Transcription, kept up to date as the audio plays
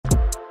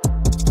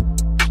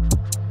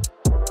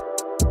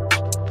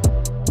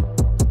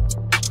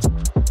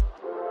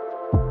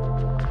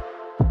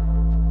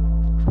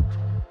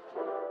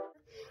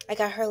I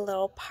got her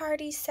little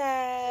party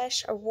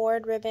sash,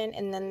 award ribbon,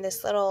 and then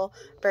this little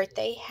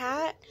birthday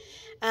hat.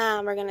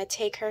 We're gonna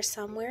take her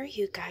somewhere.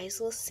 You guys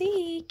will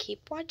see.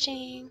 Keep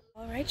watching.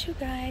 All right, you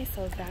guys.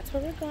 So that's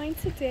where we're going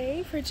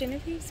today for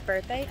Genevieve's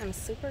birthday. I'm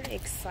super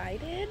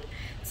excited.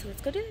 So let's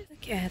go do it.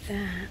 Look at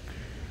that.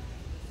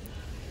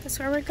 That's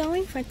where we're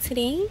going for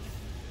today.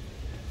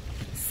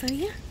 So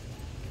yeah.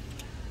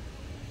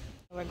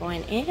 We're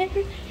going in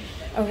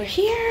over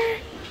here.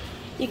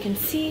 You can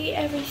see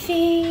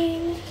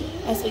everything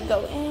as we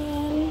go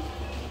in.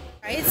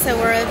 Alright, so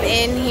we're up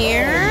in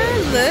here.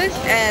 Look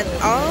at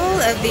all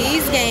of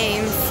these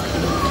games.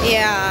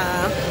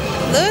 Yeah,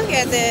 look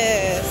at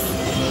this.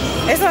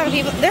 There's a lot of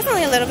people. There's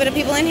only a little bit of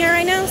people in here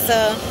right now,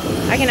 so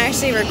I can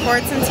actually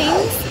record some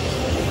teams.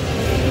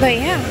 But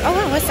yeah, oh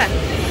wow, what's that?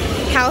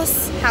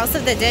 House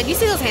of the Dead. You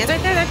see those hands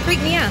right there? That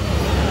freaked me out.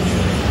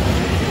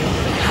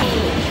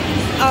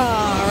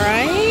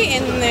 Alright,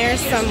 and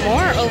there's some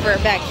more over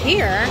back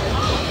here.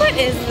 What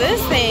is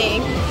this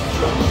thing?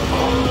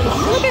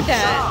 Look at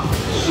that.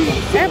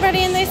 Everybody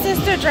and their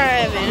sister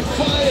driving.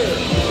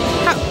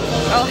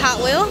 Hot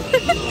Wheel?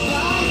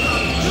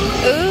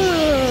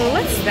 Ooh,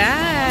 what's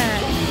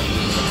that?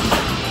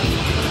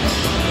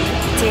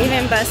 Dave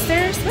and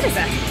Buster's? What is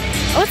that?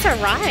 Oh, it's a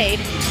ride.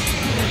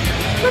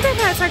 Look at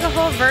that. It's like a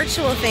whole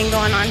virtual thing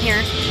going on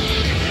here.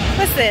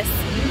 What's this?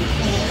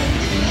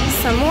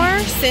 Some more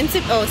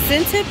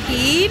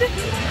centipede.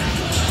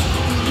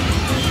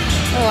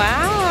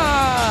 Wow.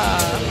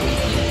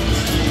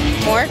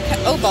 More,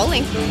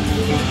 bowling.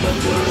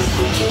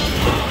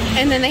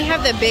 And then they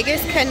have the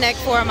biggest Connect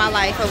 4 of my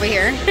life over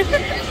here.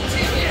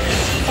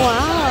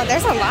 Wow,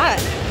 there's a lot.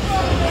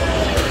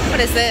 What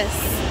is this?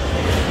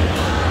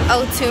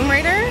 Oh, Tomb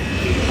Raider?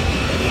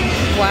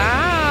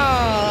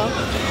 Wow.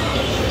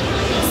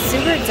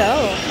 Super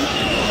dope.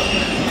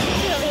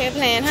 You over here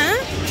playing, huh?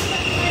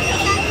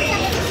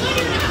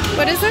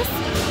 What is this?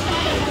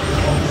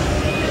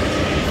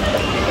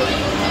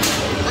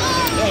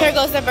 Here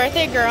goes the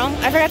birthday girl.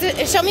 I forgot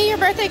to show me your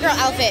birthday girl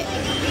outfit.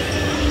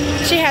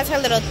 She has her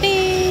little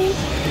thing.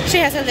 She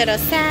has her little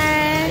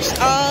sash,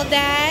 all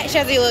that. She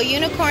has a little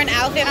unicorn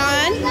outfit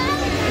on.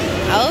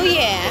 Oh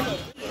yeah.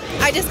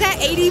 I just got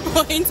 80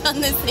 points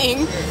on this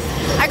thing.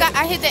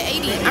 I hit the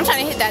 80. I'm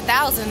trying to hit that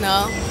 1,000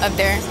 though up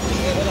there.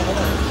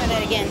 Try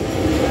that again.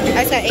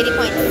 I just got 80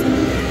 points.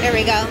 There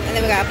we go. And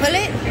then we gotta pull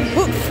it.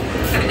 Whoop.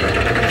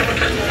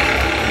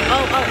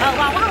 Oh, wow, wow,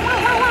 wow,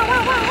 wow, wow,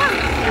 wow, wow.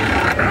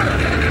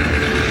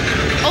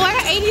 Oh, I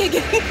got 80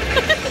 again.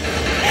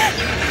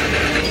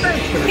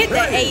 Hit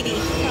the 80. So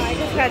I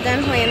just got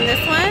done playing this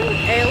one.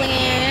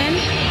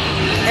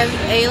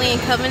 Alien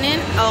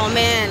Covenant. Oh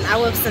man, I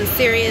whipped some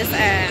serious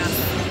ass.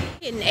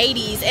 Hitting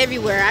 80s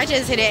everywhere. I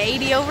just hit an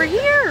 80 over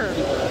here.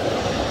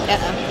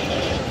 Uh-oh.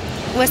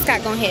 What's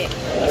Scott gonna hit?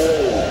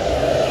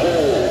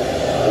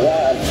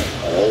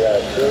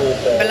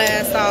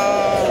 Blast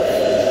off.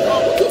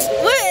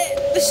 What?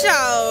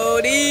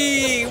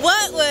 Shawty.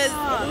 What was...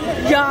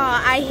 Y'all,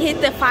 I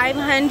hit the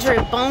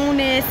 500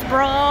 bonus,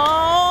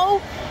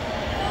 bro.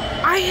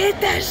 I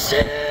hit that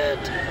shit.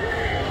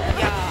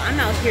 Y'all, I'm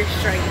out here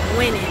straight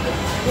winning.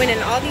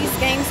 Winning all these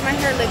games. My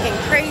hair looking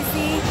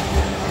crazy.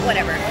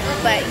 Whatever.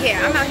 But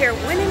yeah, I'm out here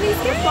winning these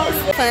games.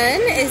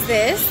 Fun is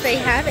this. They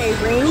have a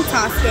ring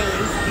toss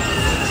game.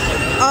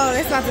 Oh,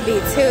 that's about to be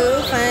too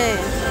fun.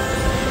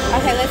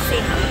 Okay, let's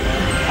see.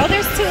 Oh,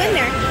 there's 2 in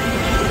there.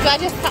 Do I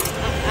just...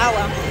 Oh,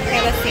 well.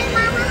 Okay, let's see.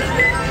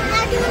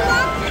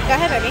 Go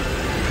ahead, baby.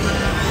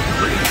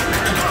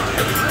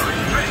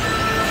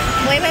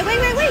 Wait.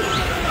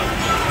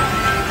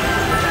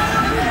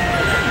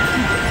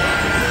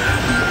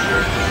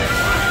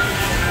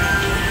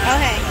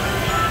 Okay.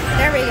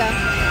 There we go.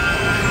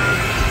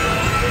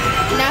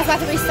 Now it's about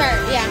to restart.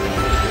 Yeah.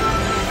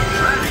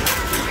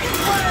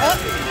 Oh.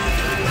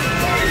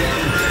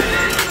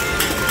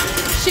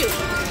 Shoot.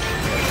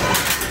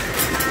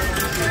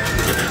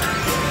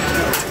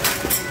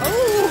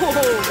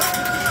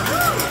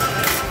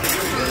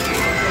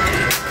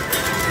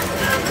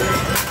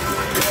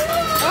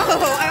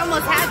 Oh, I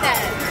almost had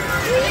that.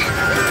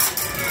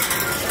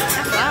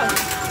 That's loud.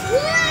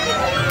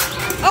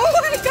 Oh,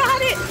 I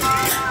got it.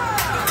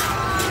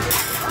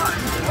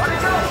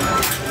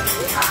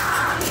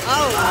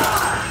 Oh.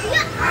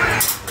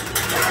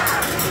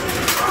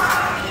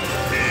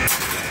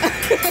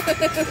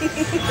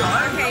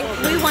 Okay,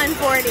 we won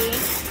 40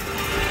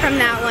 from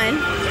that one.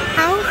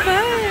 How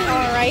fun.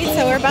 All right,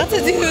 so we're about to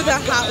do the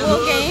Hot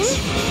Wheel game.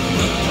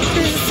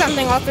 This is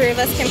something all 3 of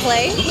us can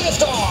play.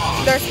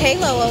 There's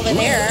Halo over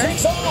there,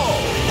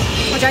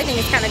 which I think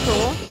is kind of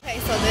cool.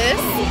 Okay, so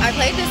I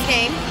played this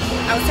game.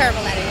 I was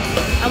terrible at it.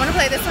 I want to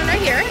play this one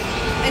right here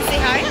and see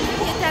how I am.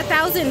 Hit that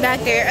 1,000 back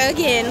there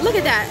again. Look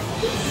at that.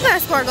 Look at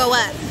that score go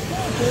up.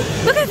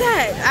 Look at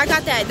that. I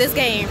got that this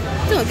game.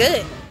 Doing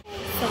good.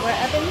 So we're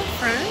up in the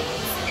front.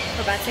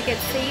 We're about to get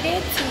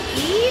seated to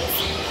eat.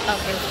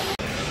 Okay.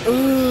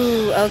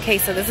 Ooh, okay,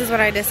 so this is what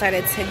I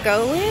decided to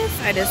go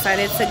with. I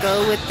decided to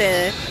go with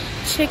the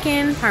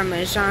chicken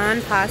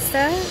parmesan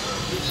pasta.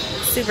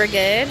 Super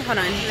good. Hold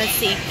on, let's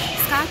see.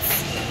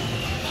 Scott's.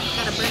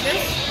 Got a burger.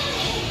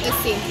 Let's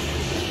see.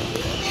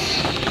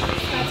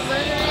 Scott's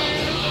burger.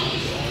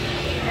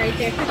 Right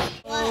there.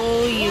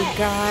 Oh, you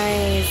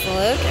guys,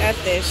 look at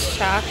this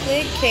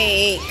chocolate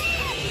cake.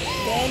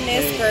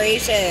 Goodness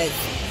gracious.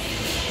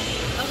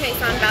 Okay,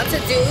 so I'm about to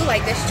do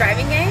like this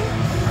driving game.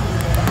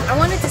 I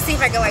wanted to see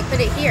if I could like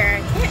put it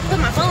here. I can't put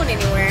my phone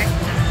anywhere.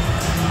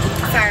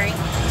 Sorry.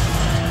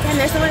 Damn,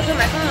 there's nowhere to put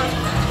my phone.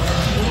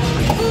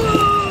 Ooh.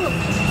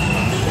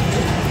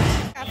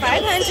 Got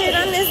 500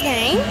 on this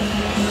game.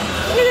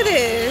 Look at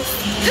this.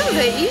 This is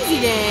an easy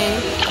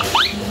game.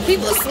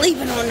 People are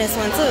sleeping on this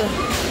one too.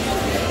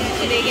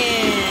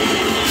 Again.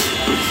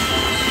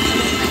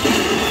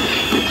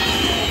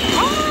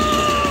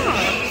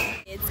 Oh!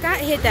 It's got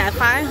hit that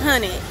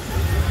 500.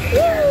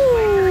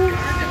 Woo!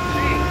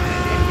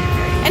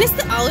 And it's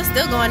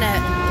still going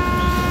up.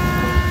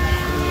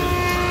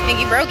 I think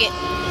you broke it.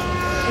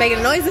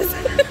 Making noises.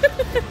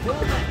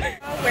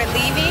 We're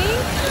leaving.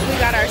 We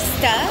got our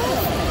stuff.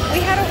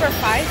 We had over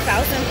 5,000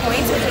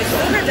 points, which is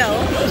super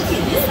dope.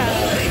 So,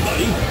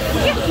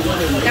 yeah.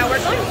 Now we're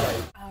going.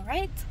 All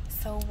right.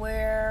 So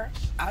we're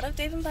out of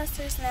Dave &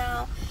 Buster's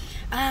now.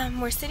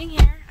 We're sitting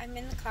here. I'm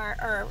in the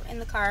car, we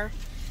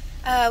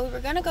were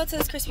gonna go to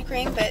this Krispy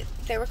Kreme, but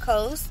they were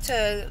closed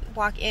to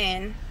walk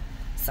in.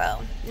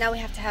 So now we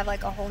have to have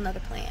like a whole nother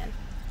plan.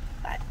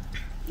 But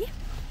yeah,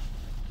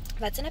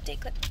 that's an update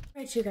clip. All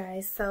right, you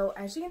guys. So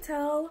as you can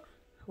tell,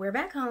 we're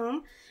back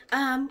home.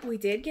 We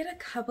did get a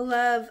couple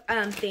of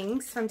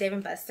things from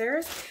Dave &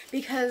 Buster's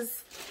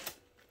because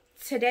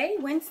today,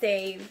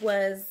 Wednesday,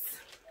 was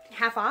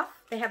half off.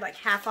 They had like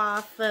half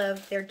off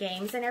of their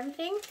games and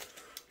everything.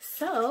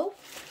 So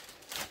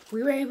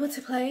we were able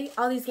to play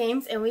all these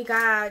games and we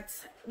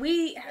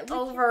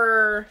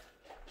over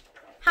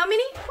how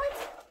many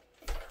points?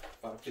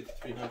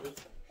 5,300.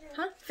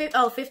 Huh?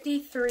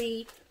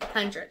 5,300.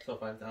 So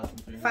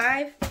 5,300.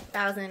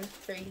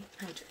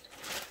 5,300.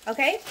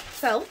 Okay,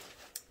 so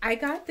I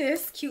got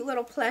this cute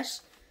little plush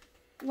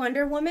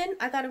Wonder Woman.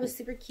 I thought it was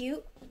super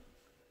cute.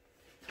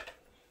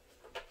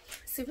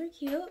 Super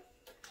cute.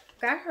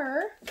 Got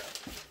her.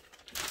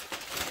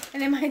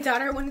 And then my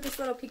daughter wanted this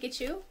little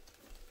Pikachu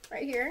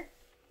right here.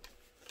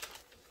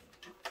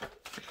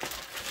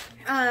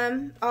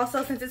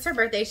 Also, since it's her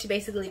birthday, she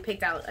basically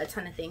picked out a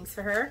ton of things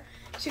for her.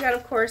 She got,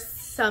 of course,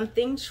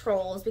 something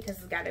Trolls, because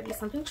it's got to be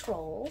something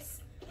Trolls.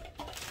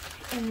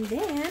 And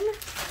then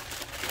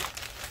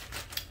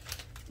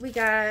we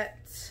got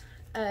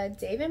a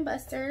Dave &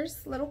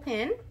 Buster's little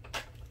pin.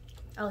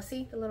 Oh,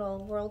 see? The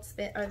little world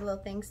spin, or the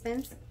little thing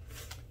spins.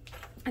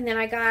 And then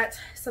I got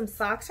some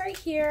socks right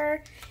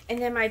here.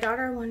 And then my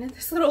daughter wanted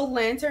this little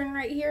lantern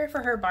right here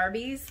for her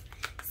Barbies.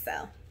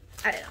 So,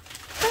 I don't know.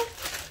 But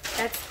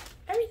that's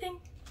everything.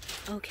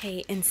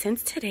 Okay, and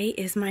since today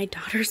is my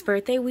daughter's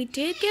birthday, we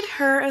did get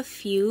her a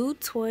few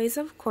toys,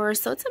 of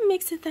course. So it's a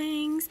mix of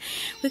things.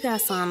 We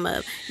got some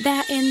of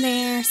that in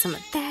there, some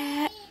of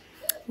that.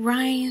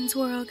 Ryan's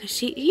World, because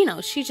she, you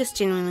know, she just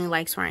genuinely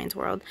likes Ryan's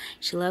World.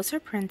 She loves her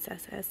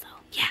princesses. So,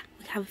 yeah,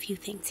 we have a few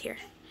things here.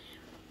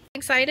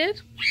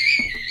 Excited?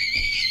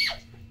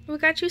 We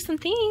got you some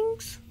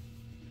things.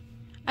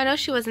 I know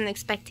she wasn't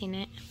expecting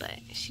it, but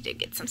she did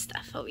get some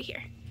stuff over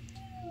here.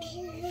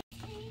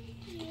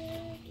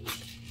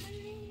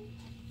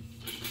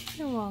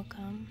 You're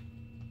welcome.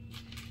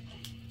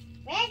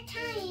 Red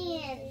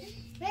time.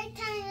 Red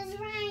time is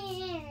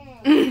Ryan.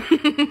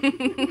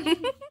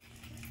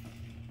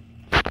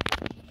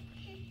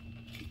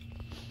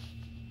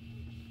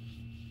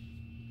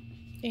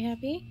 You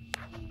happy?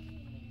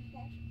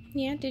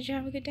 Yeah, did you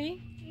have a good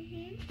day?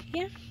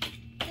 Yeah?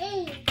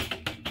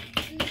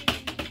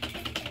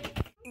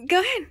 Go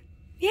ahead.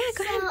 Yeah,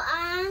 go ahead. So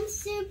I'm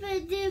super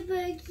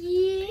duper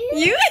cute.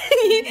 You?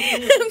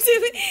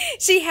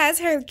 She has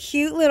her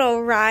cute little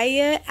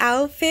Raya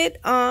outfit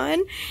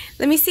on.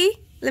 Let me see.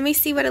 Let me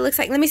see what it looks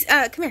like. Let me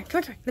come here.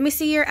 Let me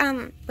see your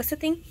what's the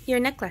thing? Your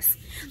necklace.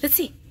 Let's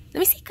see. Let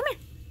me see. Come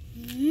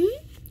here.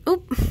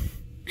 Oop.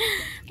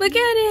 Look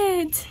at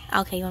it.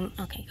 Okay,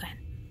 okay, go ahead.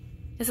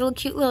 It's a little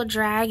cute little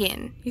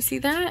dragon. You see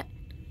that?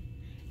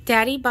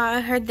 Daddy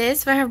bought her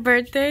this for her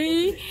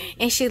birthday,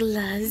 and she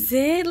loves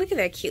it. Look at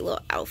that cute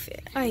little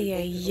outfit. Oh,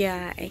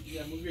 yeah.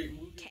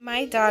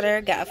 My daughter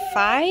got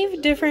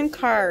 5 different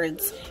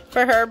cards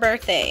for her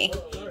birthday.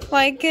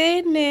 My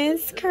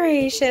goodness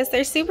gracious.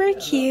 They're super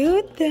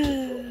cute,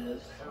 though.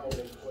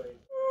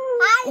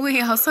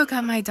 We also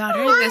got my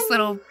daughter this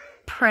little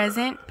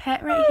present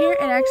pet right here.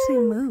 It actually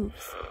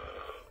moves.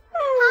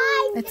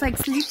 It's like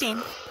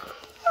sleeping.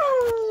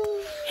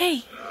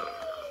 Hey.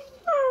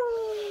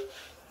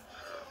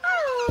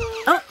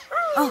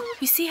 Oh,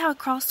 you see how it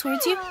crawls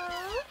towards you?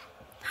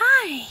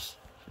 Hi.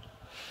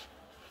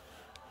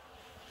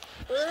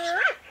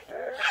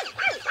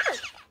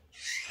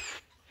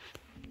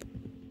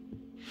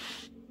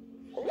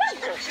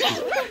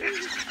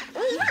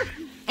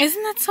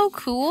 Isn't that so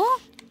cool?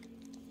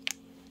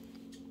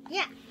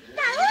 Yeah.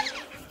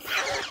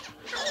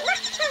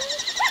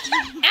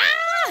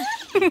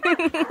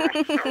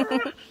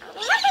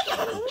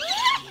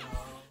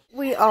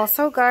 We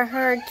also got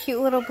her a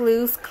cute little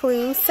Blue's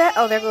Clues set.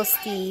 Oh, there goes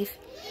Steve.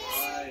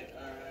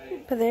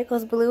 But there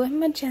goes blue and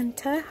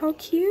magenta. How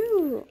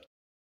cute.